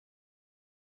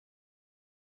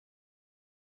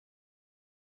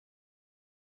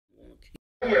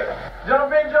Yeah.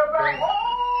 Jump in, jump out.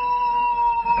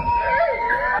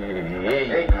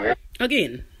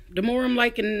 Again, the more I'm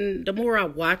liking, the more I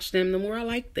watch them, the more I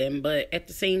like them. But at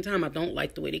the same time, I don't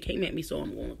like the way they came at me, so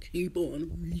I'm going to keep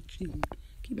on reaching.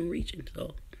 Keep on reaching.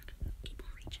 So, keep on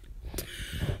reaching.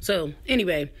 So,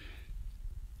 anyway,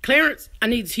 Clarence, I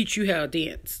need to teach you how to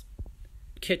dance.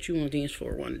 Catch you on dance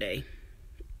floor one day.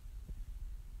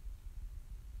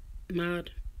 Mod,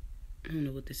 I don't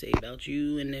know what to say about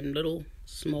you and them little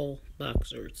small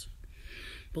boxers.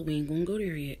 But we ain't gonna go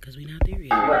there yet, because we not there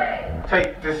yet.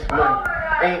 Take this money.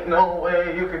 Ain't no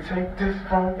way you can take this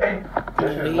from me.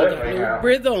 He got no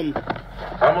rhythm.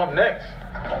 I'm up next.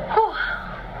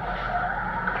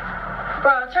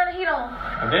 Bro, turn the heat on.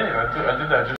 I did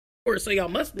that just. So y'all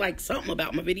must like something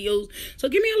about my videos. So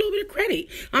give me a little bit of credit.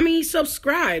 I mean,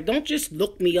 subscribe. Don't just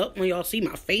look me up when y'all see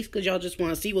my face, because y'all just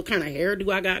want to see what kind of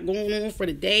hairdo I got going on for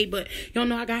the day. But y'all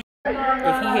know I got. If he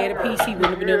had a piece, he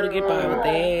wouldn't have been able to get by with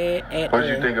that at What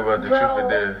you think about the truth of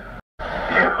this?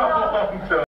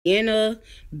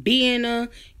 Vienna,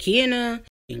 Kiena,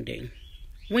 ding ding.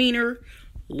 Wiener,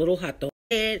 little hot dog.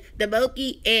 And the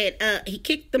Moki, and he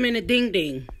kicked them in a ding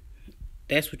ding.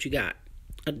 That's what you got.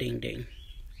 A ding ding.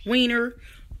 Wiener,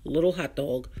 little hot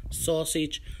dog,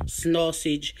 sausage,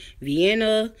 snossage,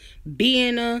 Vienna,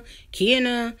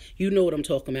 Kiena. You know what I'm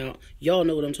talking about. Y'all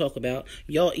know what I'm talking about.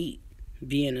 Y'all eat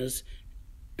Viennas.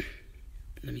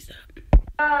 Let me stop.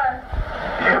 I'm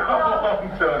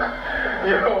done.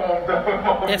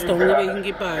 That's the only way you can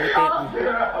get by with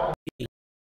that one.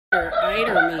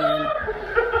 Eater man.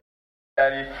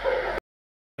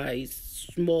 Daddy.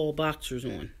 Small boxers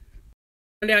on.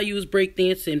 And I use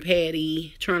breakdancing,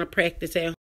 Patty, trying to practice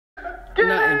out.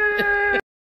 Nothing.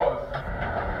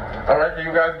 Alright, can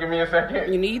you guys give me a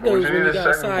second? You need those when you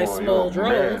got size small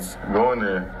drawers. Go in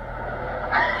there.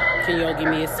 Can y'all give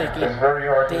me a second? It's very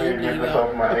hard to get this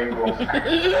off my ankles.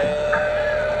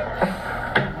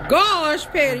 Gosh,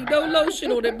 Patty, no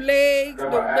lotion on them legs, no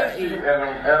nothing.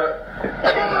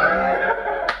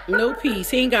 No piece.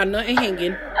 He ain't got nothing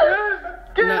hanging.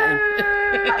 Nothing.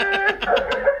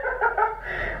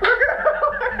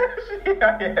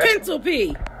 Pencil P.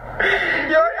 Yo, I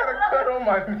got a cut on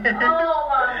my knee. Oh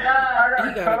my God.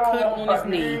 He got a cut on his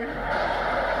knee.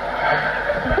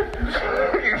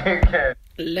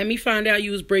 Let me find out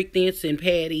you was breakdancing,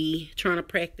 Patty, trying to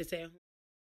practice out.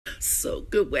 So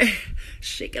good way.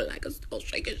 Shake it like a soul,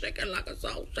 shake it like a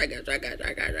soul, shake it like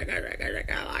a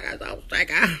soul,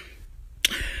 shake it.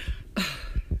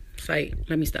 Sight,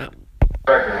 let me stop.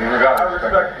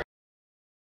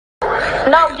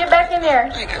 No, get back in there.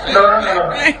 No.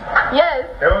 Yes.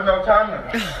 There was no time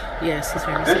limit. Yes, he's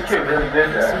very This kid really did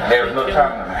that. There was no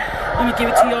time limit. Let me give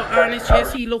it to y'all honest.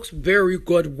 Yes, he looks very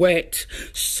good wet.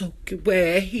 Soaking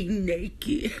wet. He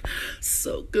naked.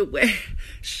 So good wet.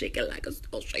 Shake it like a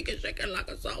soul. Shake it like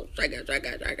a soul. Shake it like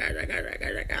a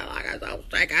soul.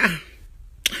 Shake it.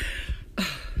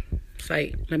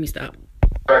 Sight, let me stop.